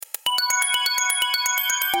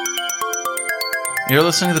You're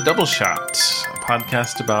listening to The Double Shot, a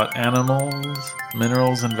podcast about animals,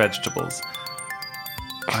 minerals, and vegetables.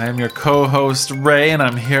 I am your co-host, Ray, and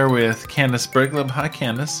I'm here with Candace Brigleb. Hi,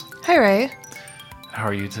 Candace. Hi, Ray. How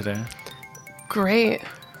are you today? Great.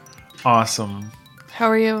 Awesome. How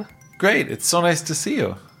are you? Great. It's so nice to see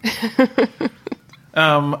you.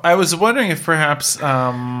 I was wondering if perhaps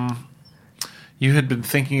you had been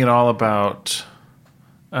thinking at all about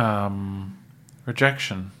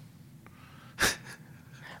rejection.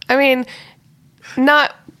 I mean,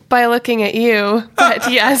 not by looking at you,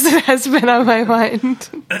 but yes, it has been on my mind.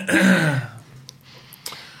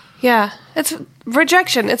 Yeah, it's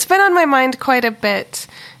rejection. It's been on my mind quite a bit.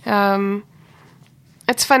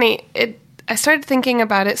 It's funny. I started thinking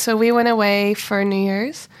about it. So we went away for New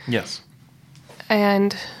Year's. Yes.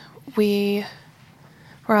 And we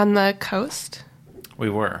were on the coast. We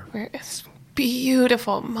were. It's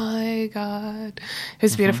beautiful. My God. It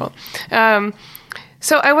was beautiful.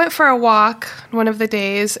 So I went for a walk one of the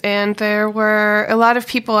days, and there were a lot of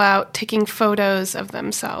people out taking photos of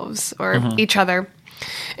themselves or each other.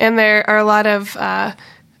 And there are a lot of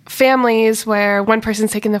families where one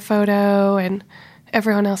person's taking the photo and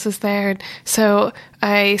everyone else is there. So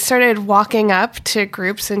I started walking up to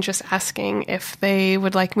groups and just asking if they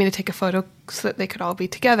would like me to take a photo so that they could all be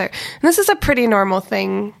together. And this is a pretty normal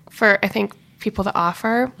thing for, I think, people to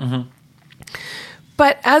offer. Mm-hmm.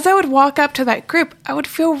 But as I would walk up to that group, I would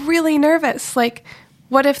feel really nervous. Like,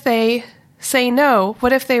 what if they say no?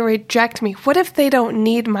 What if they reject me? What if they don't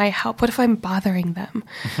need my help? What if I'm bothering them?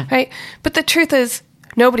 Right? But the truth is,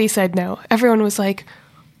 nobody said no. Everyone was like,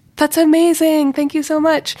 that's amazing. Thank you so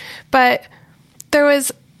much. But there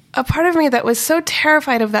was a part of me that was so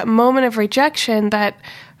terrified of that moment of rejection that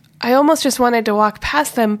I almost just wanted to walk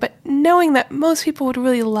past them, but knowing that most people would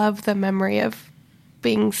really love the memory of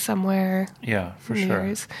being somewhere. Yeah, for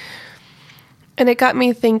sure. And it got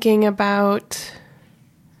me thinking about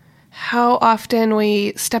how often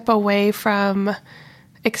we step away from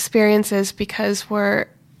experiences because we're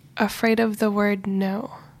afraid of the word no.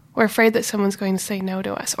 We're afraid that someone's going to say no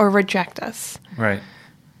to us or reject us. Right.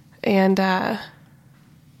 And that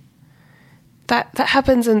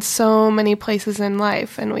happens in so many places in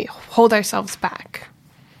life, and we hold ourselves back.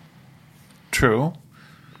 True.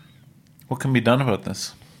 What can be done about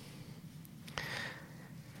this?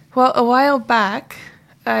 Well, a while back,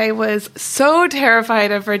 I was so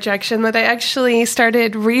terrified of rejection that I actually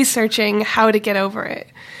started researching how to get over it,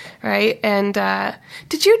 right? And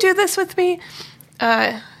did you do this with me?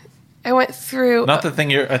 I went through... Not the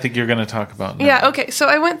thing I think you're going to talk about now. Yeah, okay. So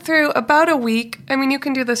I went through about a week. I mean, you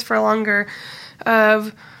can do this for longer,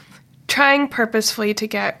 of trying purposefully to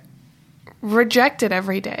get rejected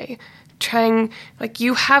every day. Trying, like,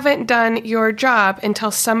 you haven't done your job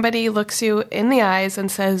until somebody looks you in the eyes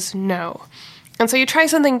and says no. And so you try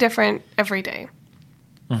something different every day.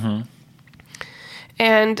 Mm-hmm.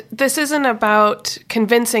 And this isn't about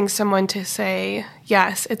convincing someone to say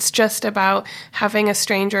yes. It's just about having a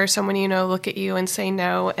stranger or someone you know look at you and say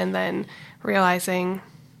no, and then realizing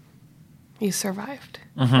you survived,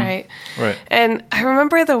 right? Right. And I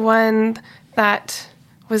remember the one that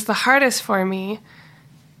was the hardest for me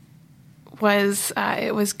was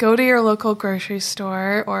it was go to your local grocery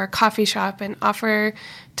store or coffee shop and offer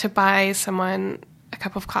to buy someone a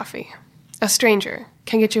cup of coffee. A stranger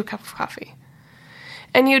can get you a cup of coffee.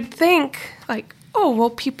 And you'd think, like, oh, well,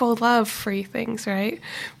 people love free things, right?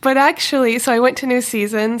 But actually, so I went to New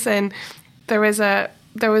Seasons, and I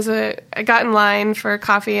got in line for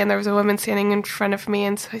coffee, and there was a woman standing in front of me,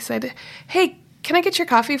 and so I said, hey, can I get your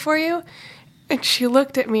coffee for you? And she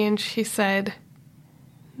looked at me, and she said,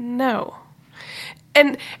 no.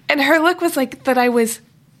 And her look was like that I was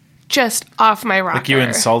just off my rocker. Like you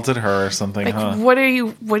insulted her or something, like, huh? What do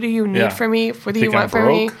you need from me? What do you want from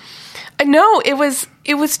me? broke? No, it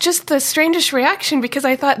was just the strangest reaction because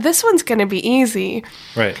I thought this one's going to be easy.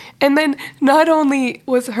 Right. And then not only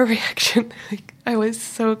was her reaction, like, I was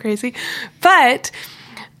so crazy, but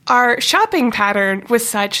our shopping pattern was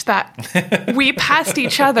such that we passed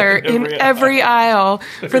each other in every aisle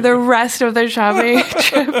for the rest of the shopping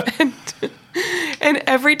trip. And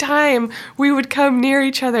every time we would come near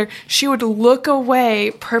each other, she would look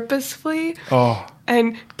away purposefully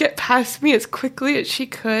and get past me as quickly as she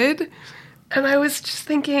could. And I was just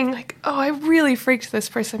thinking, like, oh, I really freaked this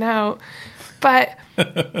person out. But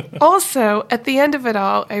also, at the end of it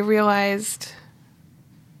all, I realized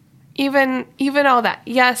even all that,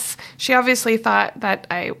 yes, she obviously thought that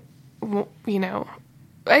I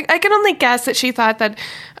can only guess that she thought that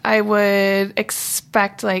I would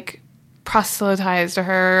expect, like, proselytize to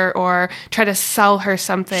her or try to sell her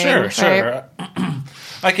something. Sure.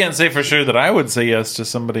 I can't say for sure that I would say yes to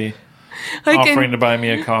somebody offering to buy me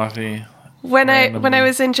a coffee. When I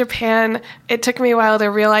was in Japan, it took me a while to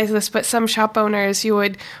realize this, but some shop owners, you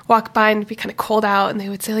would walk by and be kind of cold out, and they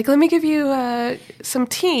would say, like, let me give you some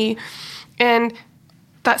tea. And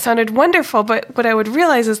that sounded wonderful, but what I would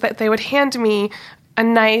realize is that they would hand me a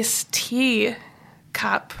nice tea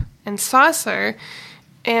cup and saucer,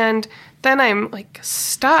 and then I'm like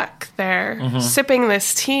stuck there sipping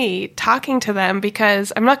this tea, talking to them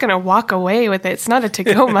because I'm not going to walk away with it. It's not a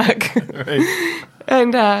to-go mug.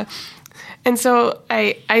 Right. And so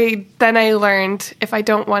I learned if I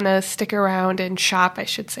don't want to stick around and shop, I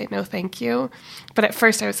should say no, thank you. But at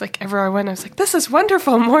first I was like, everywhere I went, I was like, this is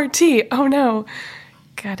wonderful, more tea. Oh no,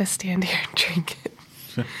 gotta stand here and drink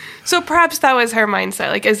it. So perhaps that was her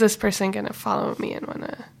mindset. Like, is this person going to follow me and want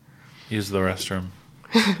to use the restroom?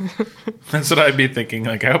 That's what I'd be thinking.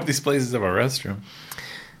 Like, I hope these places have a restroom.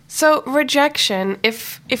 So rejection,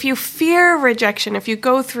 if you fear rejection, if you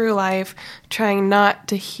go through life trying not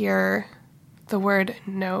to hear the word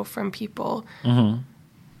no from people.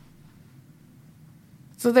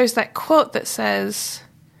 So there's that quote that says,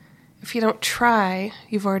 if you don't try,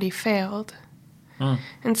 you've already failed.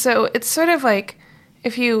 And so it's sort of like,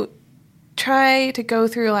 if you try to go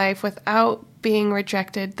through life without being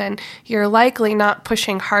rejected, then you're likely not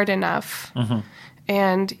pushing hard enough.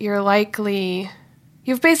 And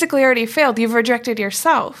you've basically already failed. You've rejected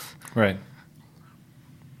yourself. Right.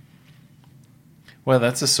 Well,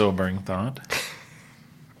 that's a sobering thought.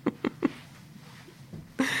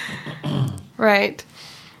 Right.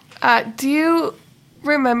 Do you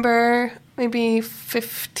remember maybe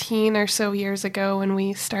 15 or so years ago when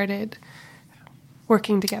we started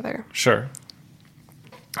working together? Sure.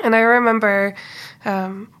 And I remember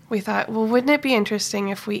we thought, well, wouldn't it be interesting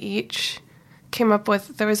if we each came up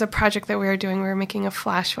with, there was a project that we were doing, we were making a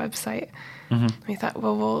Flash website. We thought,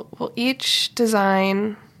 well, we'll each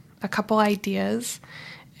design a couple ideas,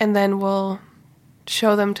 and then we'll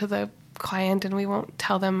show them to the client, and we won't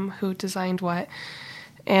tell them who designed what.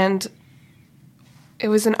 And it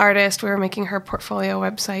was an artist, we were making her portfolio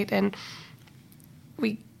website, and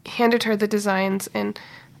we handed her the designs, and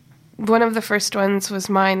one of the first ones was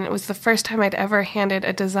mine. It was the first time I'd ever handed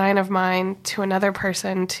a design of mine to another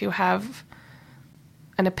person to have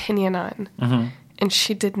an opinion on. And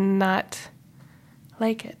she did not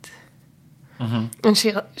like it. And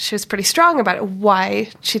she was pretty strong about it,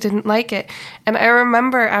 why she didn't like it. And I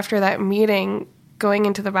remember after that meeting going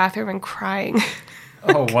into the bathroom and crying.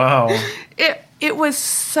 Oh, wow. It was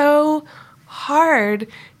so hard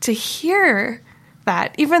to hear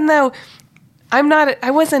that, even though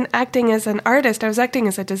I wasn't acting as an artist, I was acting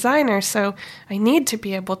as a designer, so I need to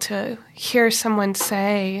be able to hear someone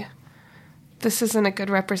say, this isn't a good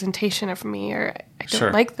representation of me, or I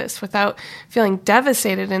don't like this, without feeling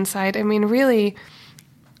devastated inside. I mean, really,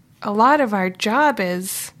 a lot of our job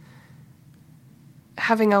is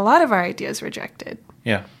having a lot of our ideas rejected.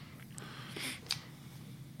 Yeah.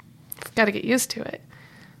 You've got to get used to it.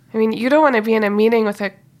 I mean, you don't want to be in a meeting with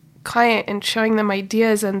a client and showing them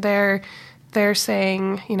ideas, and they're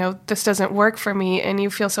saying, this doesn't work for me, and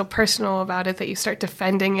you feel so personal about it that you start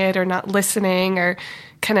defending it or not listening or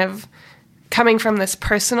kind of coming from this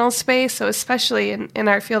personal space. So especially in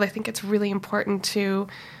our field, I think it's really important to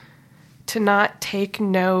not take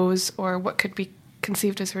no's or what could be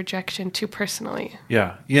conceived as rejection too personally.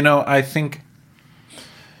 Yeah. I think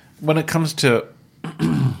when it comes to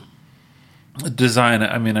design,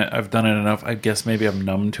 I mean, I've done it enough. I guess maybe I'm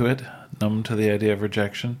numb to the idea of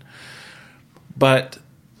rejection. But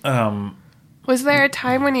was there a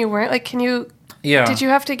time when you weren't? Like, did you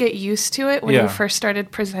have to get used to it when you first started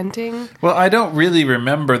presenting? Well, I don't really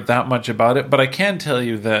remember that much about it, but I can tell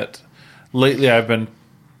you that lately I've been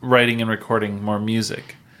writing and recording more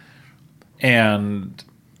music. And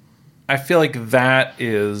I feel like that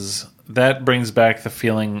brings back the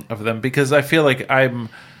feeling of them, because I feel like I'm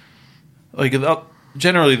like,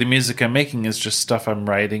 generally the music I'm making is just stuff I'm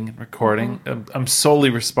writing and recording. I'm solely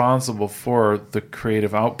responsible for the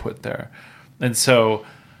creative output there. And so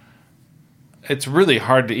it's really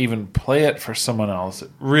hard to even play it for someone else.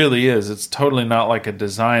 It really is. It's totally not like a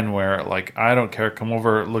design where, like, I don't care, come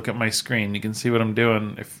over, look at my screen. You can see what I'm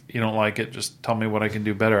doing. If you don't like it, just tell me what I can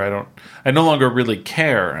do better. I no longer really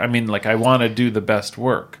care. I mean, like, I want to do the best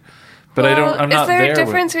work. But I'm not there. Is there a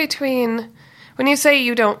difference between, when you say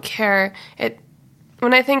you don't care,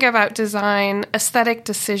 when I think about design, aesthetic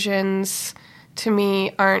decisions to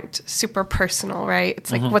me aren't super personal, right?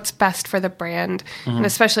 It's like what's best for the brand. And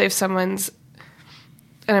especially if someone's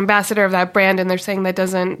an ambassador of that brand and they're saying that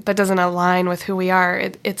doesn't align with who we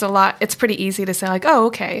are, it's pretty easy to say, like, oh,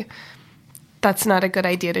 okay, that's not a good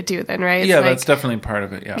idea to do then, right? It's Yeah, that's definitely part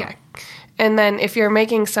of it, Yeah. And then if you're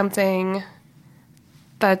making something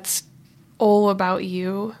that's all about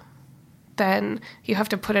you, then you have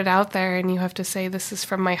to put it out there and you have to say, this is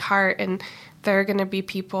from my heart, and there are going to be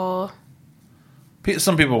people.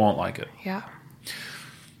 Some people won't like it. Yeah.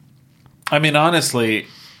 I mean, honestly,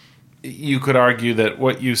 you could argue that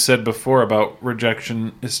what you said before about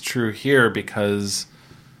rejection is true here because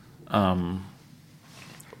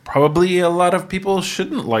probably a lot of people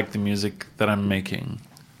shouldn't like the music that I'm making.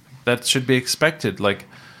 That should be expected. Like,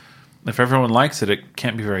 if everyone likes it, it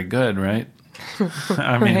can't be very good, right?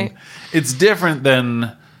 I mean, Right. It's different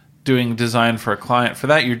than doing design for a client. For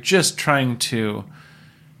that, you're just trying to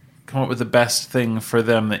come up with the best thing for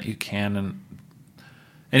them that you can, and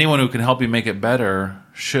anyone who can help you make it better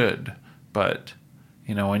should. But,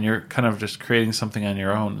 when you're kind of just creating something on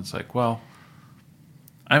your own, it's like, well,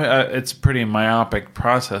 it's a pretty myopic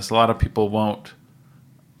process. A lot of people won't.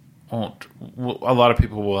 A lot of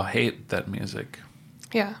people will hate that music.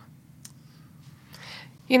 Yeah.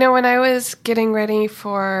 When I was getting ready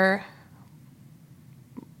for,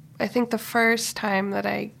 I think the first time that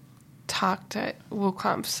I talked at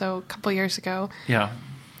WooConf, so a couple years ago, Yeah.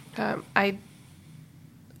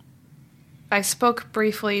 I spoke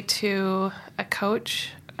briefly to a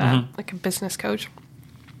coach, like a business coach.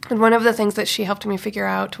 And one of the things that she helped me figure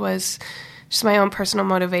out was just my own personal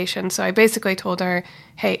motivation. So I basically told her,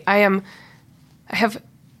 hey, I have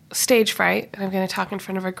stage fright, and I'm going to talk in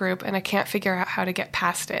front of a group, and I can't figure out how to get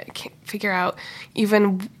past it. I can't figure out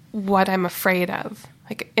even what I'm afraid of.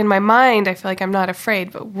 Like, in my mind, I feel like I'm not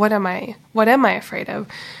afraid, but what am I afraid of?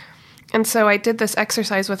 And so I did this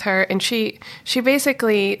exercise with her, and she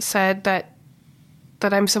basically said that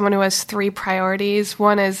I'm someone who has 3 priorities.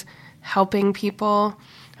 One is helping people,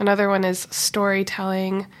 another one is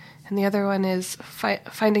storytelling, and the other one is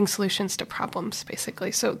finding solutions to problems,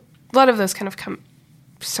 basically. So a lot of those kind of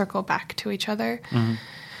circle back to each other. Mm-hmm.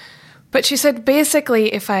 But she said,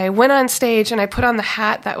 basically, if I went on stage and I put on the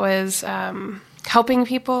hat that was helping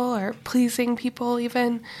people or pleasing people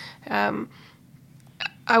even,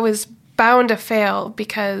 I was bound to fail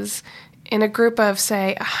because in a group of,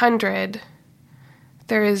 say, 100,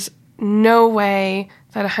 there is no way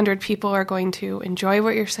that 100 people are going to enjoy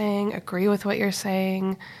what you're saying, agree with what you're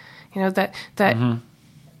saying, that mm-hmm.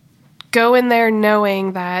 Go in there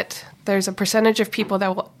knowing that there's a percentage of people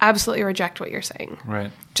that will absolutely reject what you're saying.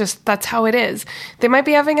 Right. Just that's how it is. They might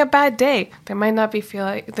be having a bad day. They might not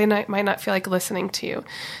might not feel like listening to you.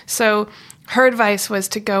 So her advice was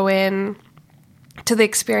to go in to the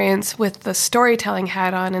experience with the storytelling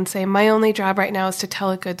hat on and say, my only job right now is to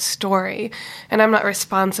tell a good story, and I'm not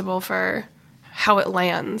responsible for how it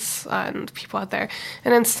lands on people out there.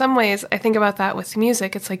 And in some ways, I think about that with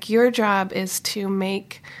music. It's like your job is to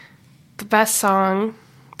make the best song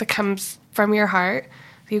that comes from your heart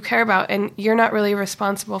that you care about, and you're not really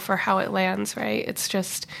responsible for how it lands, right? It's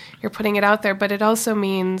just you're putting it out there, but it also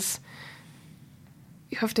means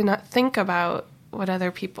you have to not think about what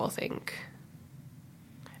other people think.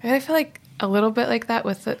 And I feel like a little bit like that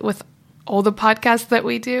with all the podcasts that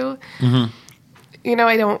we do. Mm-hmm.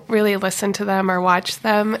 I don't really listen to them or watch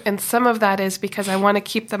them, and some of that is because I want to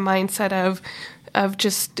keep the mindset of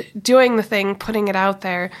just doing the thing, putting it out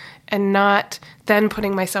there, and not then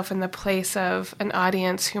putting myself in the place of an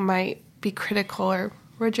audience who might be critical or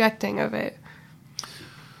rejecting of it.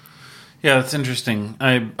 Yeah, that's interesting.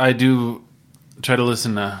 I do try to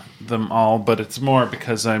listen to them all, but it's more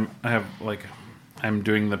because I'm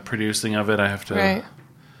doing the producing of it. I have to. Right.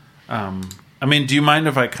 Do you mind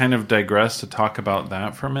if I kind of digress to talk about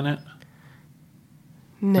that for a minute?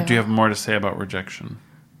 No. Or do you have more to say about rejection?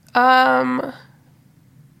 I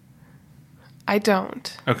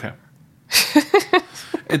don't. Okay.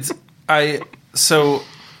 I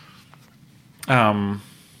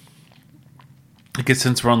guess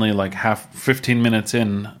since we're only like 15 minutes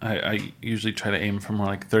in, I usually try to aim for more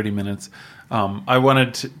like 30 minutes. I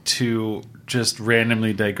wanted to just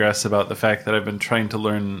randomly digress about the fact that I've been trying to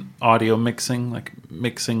learn audio mixing, like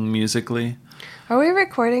mixing musically. Are we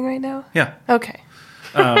recording right now? Yeah. Okay.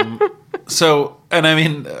 I thought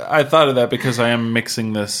of that because I am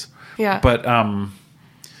mixing this. Yeah. But,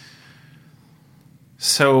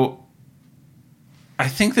 so I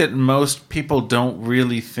think that most people don't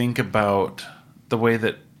really think about the way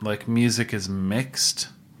that like music is mixed.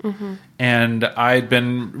 Mm-hmm. And I'd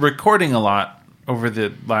been recording a lot over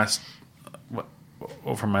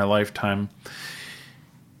my lifetime.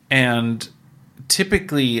 And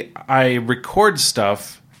typically I record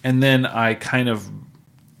stuff and then I kind of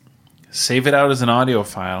save it out as an audio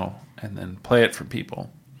file and then play it for people.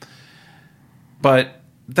 But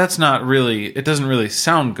that's not really, it doesn't really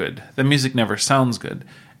sound good. The music never sounds good.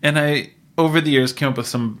 And I, over the years, came up with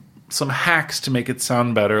some hacks to make it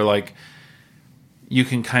sound better. Like, you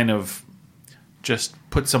can kind of just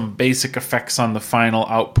put some basic effects on the final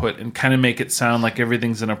output and kind of make it sound like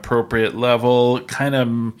everything's an appropriate level, kind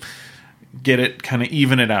of get it, kind of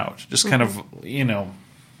even it out. Just kind of,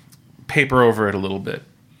 paper over it a little bit.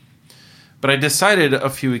 But I decided a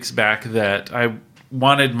few weeks back that I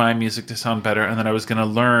wanted my music to sound better and that I was going to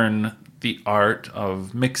learn the art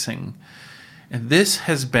of mixing. And this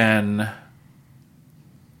has been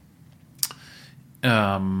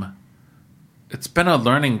it's been a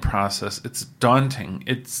learning process. It's daunting.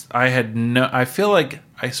 I feel like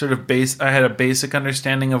I had a basic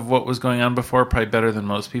understanding of what was going on before, probably better than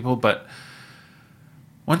most people, but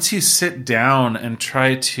once you sit down and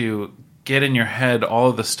try to get in your head all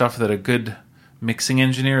of the stuff that a good mixing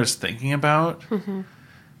engineer is thinking about,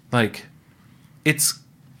 like it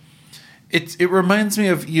reminds me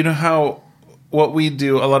of, how what we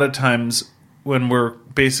do a lot of times when we're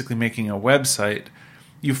basically making a website,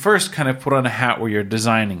 you first kind of put on a hat where you're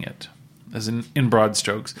designing it, as in broad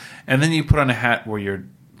strokes, and then you put on a hat where you're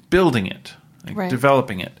building it,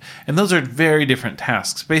 developing it. And those are very different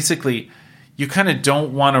tasks. Basically, you kind of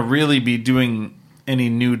don't want to really be doing any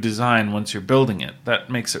new design once you're building it. That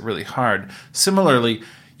makes it really hard. Similarly,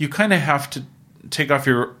 you kind of have to take off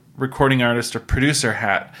your recording artist or producer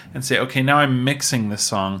hat and say, okay, now I'm mixing this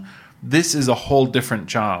song. This is a whole different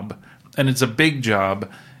job, and it's a big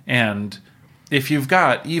job. And if you've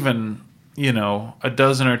got even, a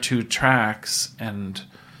dozen or two tracks and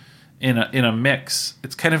in a mix,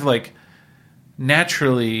 it's kind of like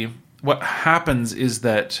naturally what happens is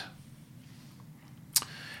that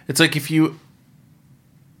it's like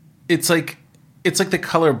it's like the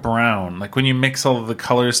color brown. Like when you mix all of the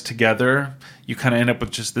colors together, you kind of end up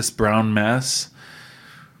with just this brown mess.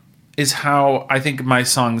 Is how I think my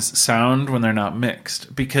songs sound when they're not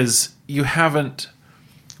mixed, because you haven't.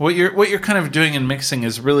 What you're kind of doing in mixing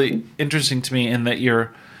is really interesting to me in that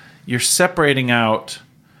you're separating out.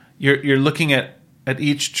 You're looking at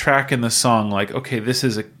each track in the song like, okay, this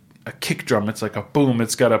is a kick drum. It's like a boom.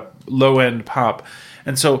 It's got a low end pop.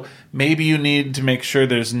 And so maybe you need to make sure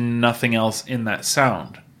there's nothing else in that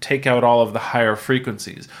sound. Take out all of the higher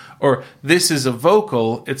frequencies. Or this is a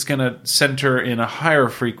vocal, it's going to center in a higher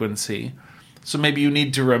frequency. So maybe you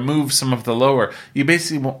need to remove some of the lower. You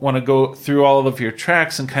basically want to go through all of your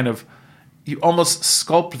tracks and kind of, you almost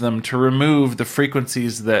sculpt them to remove the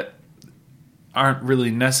frequencies that aren't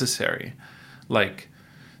really necessary. Like,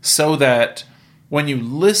 so that when you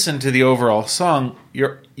listen to the overall song,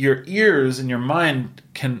 your ears and your mind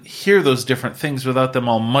can hear those different things without them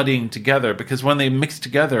all muddying together. Because when they mix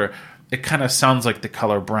together, it kind of sounds like the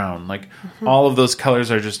color brown. Like all of those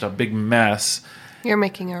colors are just a big mess. You're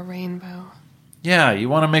making a rainbow. Yeah, you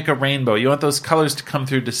want to make a rainbow. You want those colors to come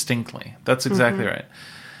through distinctly. That's exactly right.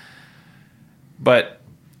 But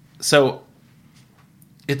so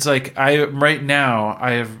it's like right now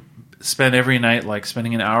I have spent every night like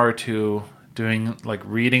spending an hour or two doing like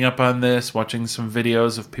reading up on this, watching some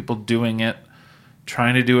videos of people doing it,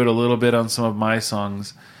 trying to do it a little bit on some of my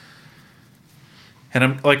songs. And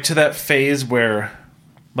I'm like to that phase where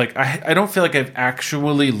like I don't feel like I've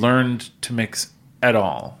actually learned to mix at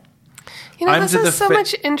all. This is so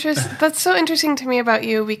much interest. That's so interesting to me about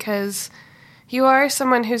you, because you are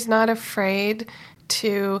someone who's not afraid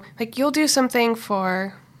to, like, you'll do something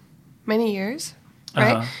for many years,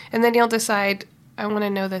 right? And then you'll decide, I want to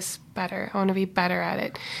know this better. I want to be better at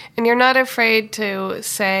it. And you're not afraid to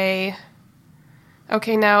say,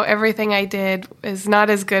 okay, now everything I did is not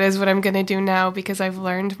as good as what I'm going to do now because I've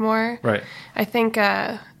learned more. Right. I think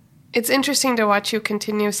it's interesting to watch you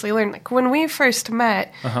continuously learn. Like when we first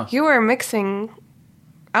met, you were mixing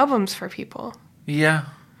albums for people. Yeah.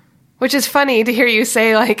 Which is funny to hear you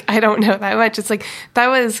say, like, I don't know that much. It's like, that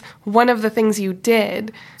was one of the things you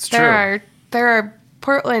did. It's true. There are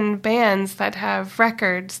Portland bands that have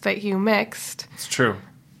records that you mixed. It's true.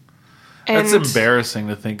 And that's embarrassing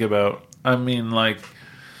to think about. I mean, like,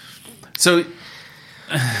 so...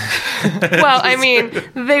 Well, I mean,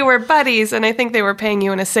 they were buddies, and I think they were paying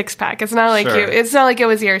you in a 6-pack. It's not like It's not like it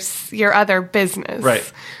was your other business,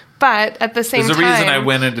 right? But at the same time, there's a reason I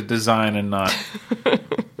went into design and not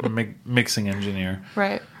mixing engineer,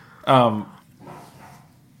 right? I'm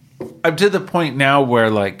to the point now where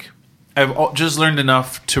like I've just learned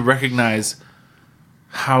enough to recognize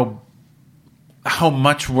how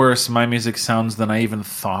much worse my music sounds than I even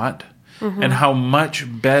thought, and how much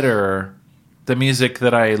better the music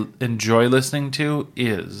that I enjoy listening to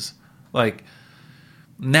is. Like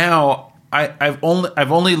now I've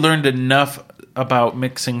only learned enough about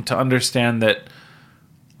mixing to understand that,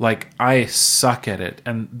 like, I suck at it,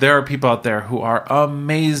 and there are people out there who are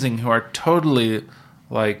amazing, who are totally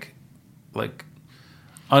like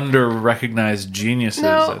under recognized geniuses.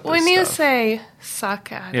 No, at this when you stuff. say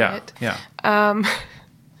suck at it, yeah.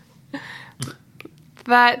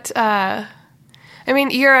 that I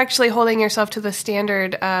mean, you're actually holding yourself to the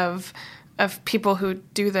standard of people who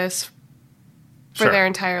do this for Sure. their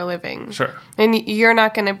entire living. Sure. And you're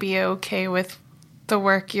not going to be okay with the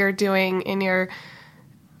work you're doing in your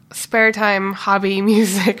spare time hobby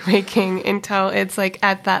music making until it's like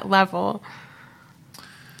at that level.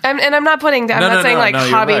 And I'm not putting down, I'm not saying like you're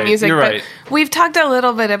hobby right. music, You're but right. we've talked a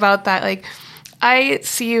little bit about that. Like, I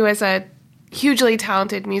see you as a hugely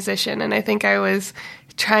talented musician, and I think I was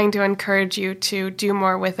trying to encourage you to do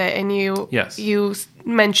more with it. And you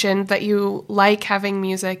mentioned that you like having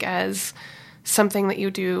music as something that you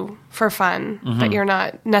do for fun, that you're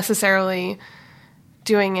not necessarily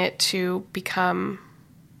doing it to become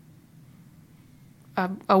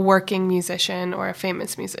a working musician or a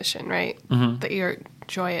famous musician, right? That you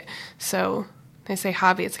enjoy it. So they say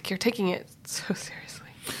hobby, it's like you're taking it so seriously.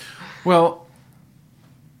 Well,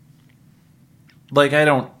 like I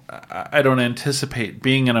don't anticipate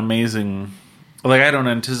being an amazing, like I don't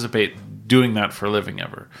anticipate doing that for a living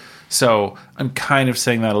ever. So I'm kind of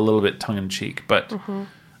saying that a little bit tongue in cheek, but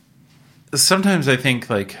sometimes I think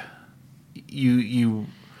like you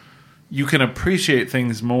can appreciate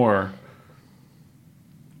things more.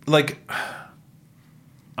 Like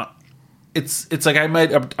it's like I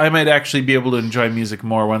might actually be able to enjoy music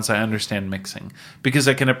more once I understand mixing, because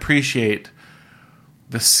I can appreciate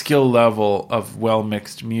the skill level of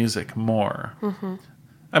well-mixed music more.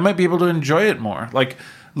 I might be able to enjoy it more. Like,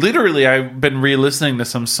 literally, I've been re-listening to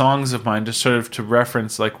some songs of mine just sort of to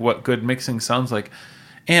reference, like, what good mixing sounds like.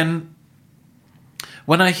 And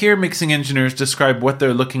when I hear mixing engineers describe what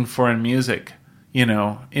they're looking for in music, you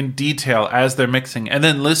know, in detail as they're mixing, and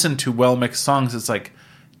then listen to well-mixed songs, it's like,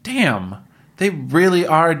 damn, they really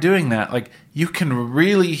are doing that. Like, you can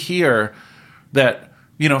really hear that,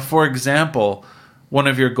 you know, for example, one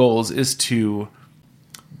of your goals is to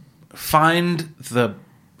find the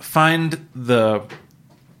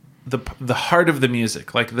heart of the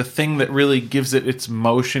music, like the thing that really gives it its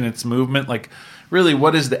motion, its movement. Like, really,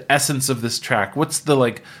 what is the essence of this track? What's the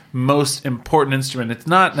like most important instrument? It's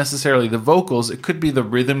not necessarily the vocals. It could be the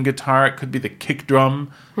rhythm guitar. It could be the kick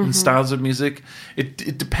drum in styles of music.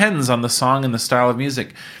 It depends on the song and the style of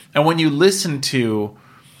music. And when you listen to,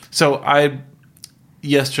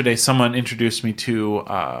 yesterday someone introduced me to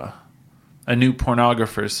a new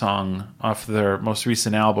Pornographers song off their most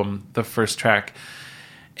recent album, the first track.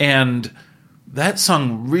 And that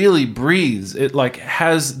song really breathes. It like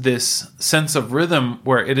has this sense of rhythm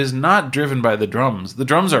where it is not driven by the drums. The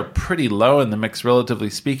drums are pretty low in the mix, relatively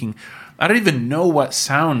speaking. I don't even know what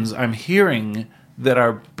sounds I'm hearing that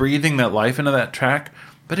are breathing that life into that track,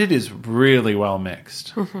 but it is really well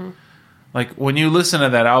mixed. Like, when you listen to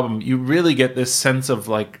that album, you really get this sense of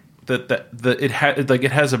like it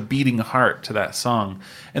has a beating heart to that song,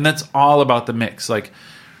 and that's all about the mix. Like,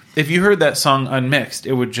 if you heard that song unmixed,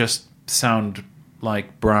 it would just sound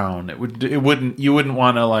like brown. You wouldn't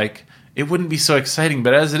want to, like, it wouldn't be so exciting.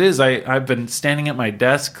 But as it is, I've been standing at my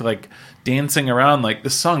desk, like, dancing around, like,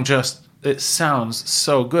 this song it sounds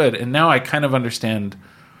so good. And now I kind of understand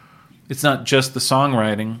it's not just the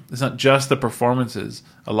songwriting, it's not just the performances.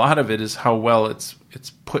 A lot of it is how well it's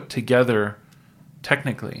put together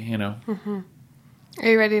technically, you know. Are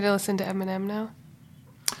you ready to listen to Eminem now?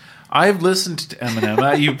 I've listened to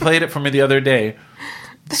Eminem. You played it for me the other day.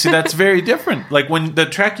 See, that's very different. Like, when the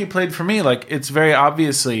track you played for me, like, it's very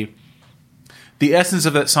obviously the essence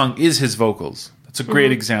of that song is his vocals. That's a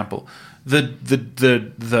great example.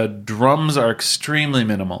 The drums are extremely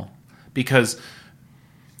minimal because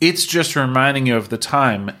it's just reminding you of the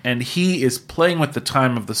time, and he is playing with the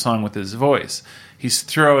time of the song with his voice. He's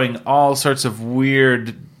throwing all sorts of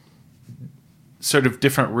weird, sort of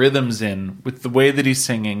different rhythms in with the way that he's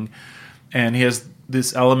singing, and he has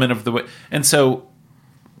this element of the way. And so,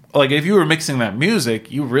 like, if you were mixing that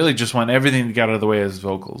music, you really just want everything to get out of the way as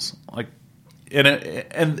vocals. Like, and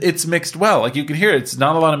it's mixed well. Like, you can hear it. It's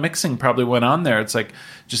not a lot of mixing probably went on there. It's like,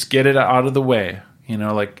 just get it out of the way. You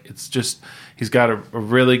know, like, it's just, he's got a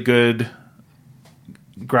really good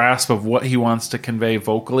grasp of what he wants to convey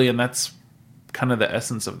vocally, and that's kind of the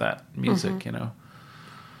essence of that music, you know.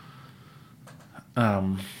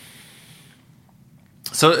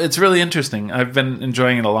 So it's really interesting. I've been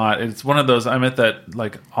enjoying it a lot. It's one of those, I'm at that,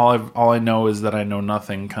 like, all I know is that I know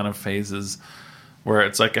nothing kind of phases where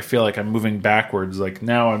it's like I feel like I'm moving backwards. Like,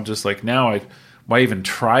 now I'm just like, why even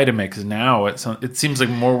try to mix now? It seems like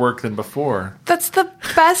more work than before. That's the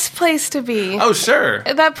best place to be. Oh, sure.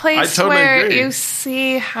 That place I totally where agree. you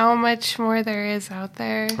see how much more there is out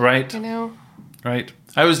there. Right. You know? Right.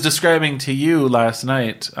 I was describing to you last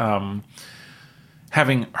night,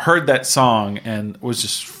 having heard that song and was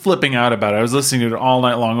just flipping out about it. I was listening to it all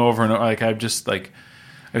night long over and over. Like,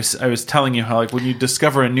 I was telling you how, like, when you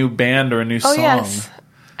discover a new band or a new song, Yes.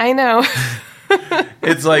 I know.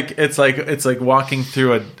 it's like walking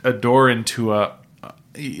through a door into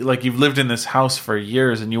like you've lived in this house for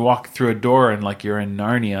years and you walk through a door and like you're in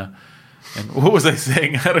Narnia. And what was I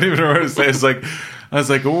saying? I don't even know what to say. I was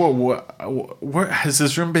like, oh, where has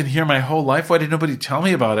this room been here my whole life? Why did nobody tell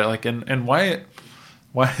me about it? Like, and why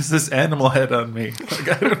is this animal head on me? Like,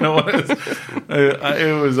 I don't know what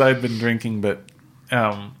it was. I'd been drinking, but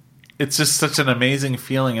it's just such an amazing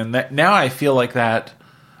feeling. And that now I feel like that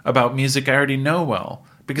about music I already know well,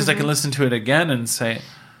 because I can listen to it again and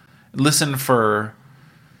listen for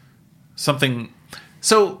something.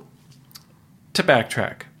 So to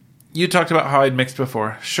backtrack, you talked about how I'd mixed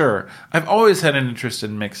before. Sure. I've always had an interest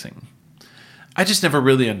in mixing. I just never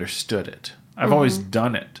really understood it. I've always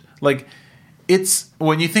done it. Like, it's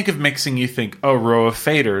when you think of mixing, you think, oh, row of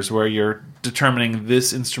faders where you're determining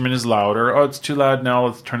this instrument is louder. Oh, it's too loud now.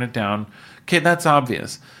 Let's turn it down. Okay, that's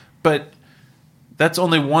obvious. But that's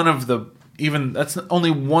only one of the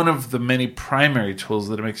many primary tools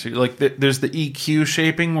that it makes you like. There's the EQ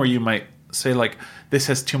shaping where you might say like, this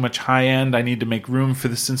has too much high end. I need to make room for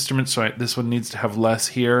this instrument, so this one needs to have less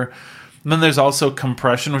here. And then there's also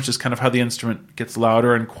compression, which is kind of how the instrument gets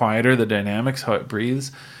louder and quieter, the dynamics, how it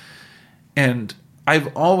breathes. And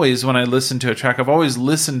I've always, when I listen to a track, I've always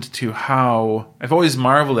marveled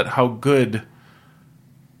at how good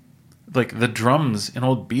like the drums in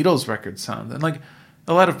old Beatles records sound. And like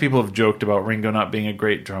a lot of people have joked about Ringo not being a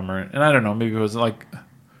great drummer. And I don't know, maybe it was like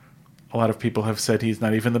a lot of people have said he's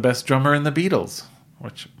not even the best drummer in the Beatles,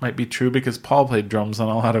 which might be true because Paul played drums on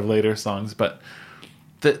a lot of later songs. But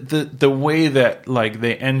the way that like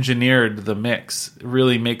they engineered the mix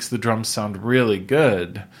really makes the drums sound really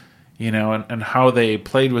good, you know, and how they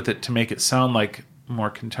played with it to make it sound like more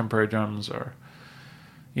contemporary drums, or,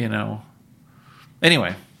 you know.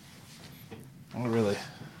 Anyway, I really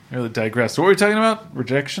digressed. What were we talking about?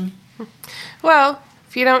 Rejection? Well,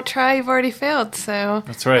 if you don't try, you've already failed. So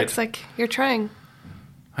that's right. It's like you're trying.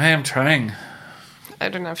 I am trying. I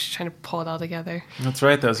don't know if she's trying to pull it all together. That's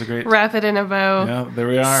right. That was a great... Wrap it in a bow. Yeah, there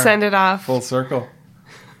we are. Send it off. Full circle.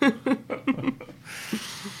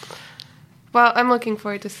 Well, I'm looking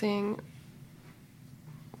forward to seeing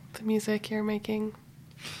the music you're making.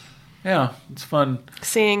 Yeah, it's fun.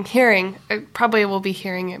 Hearing. I probably will be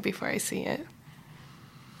hearing it before I see it.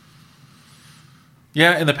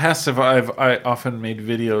 Yeah, in the past, I often made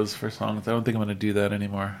videos for songs. I don't think I'm going to do that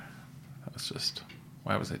anymore. That was just...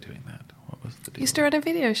 Why was I doing that? What was the deal? You used to run a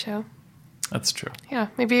video show. That's true. Yeah,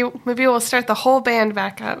 maybe we'll start the whole band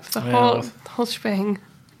back up. The whole shebang.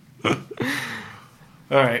 All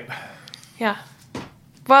right. Yeah.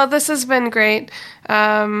 Well, this has been great.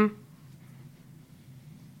 Go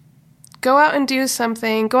out and do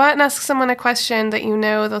something. Go out and ask someone a question that you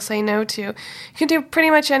know they'll say no to. You can do pretty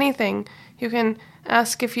much anything. You can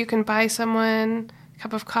ask if you can buy someone a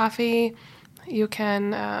cup of coffee. You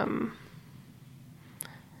can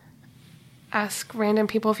ask random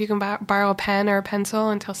people if you can borrow a pen or a pencil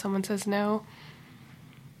until someone says no.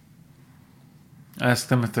 Ask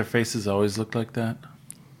them if their faces always look like that.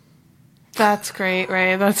 That's great,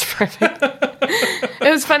 Ray. That's perfect. It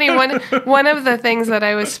was funny. One of the things that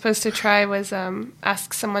I was supposed to try was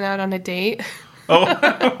ask someone out on a date.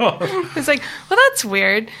 Oh. It's like, well, that's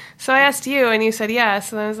weird. So I asked you, and you said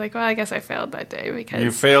yes. And I was like, well, I guess I failed that day because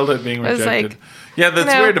you failed at being rejected. Like, yeah,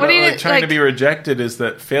 that's weird about like, trying to be rejected is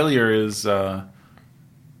that failure is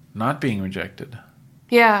not being rejected.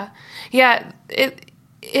 Yeah.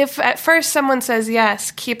 If at first someone says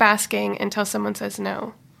yes, keep asking until someone says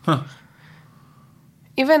no. Huh.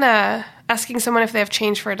 Even asking someone if they have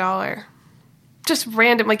change for $1. Just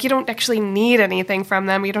random, like you don't actually need anything from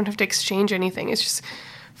them. You don't have to exchange anything. It's just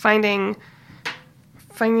finding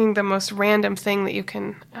the most random thing that you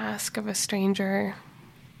can ask of a stranger.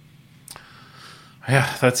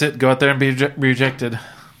 Yeah, that's it. Go out there and be rejected.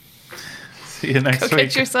 See you next week. Go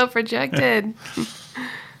get yourself rejected.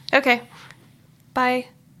 Okay. Bye.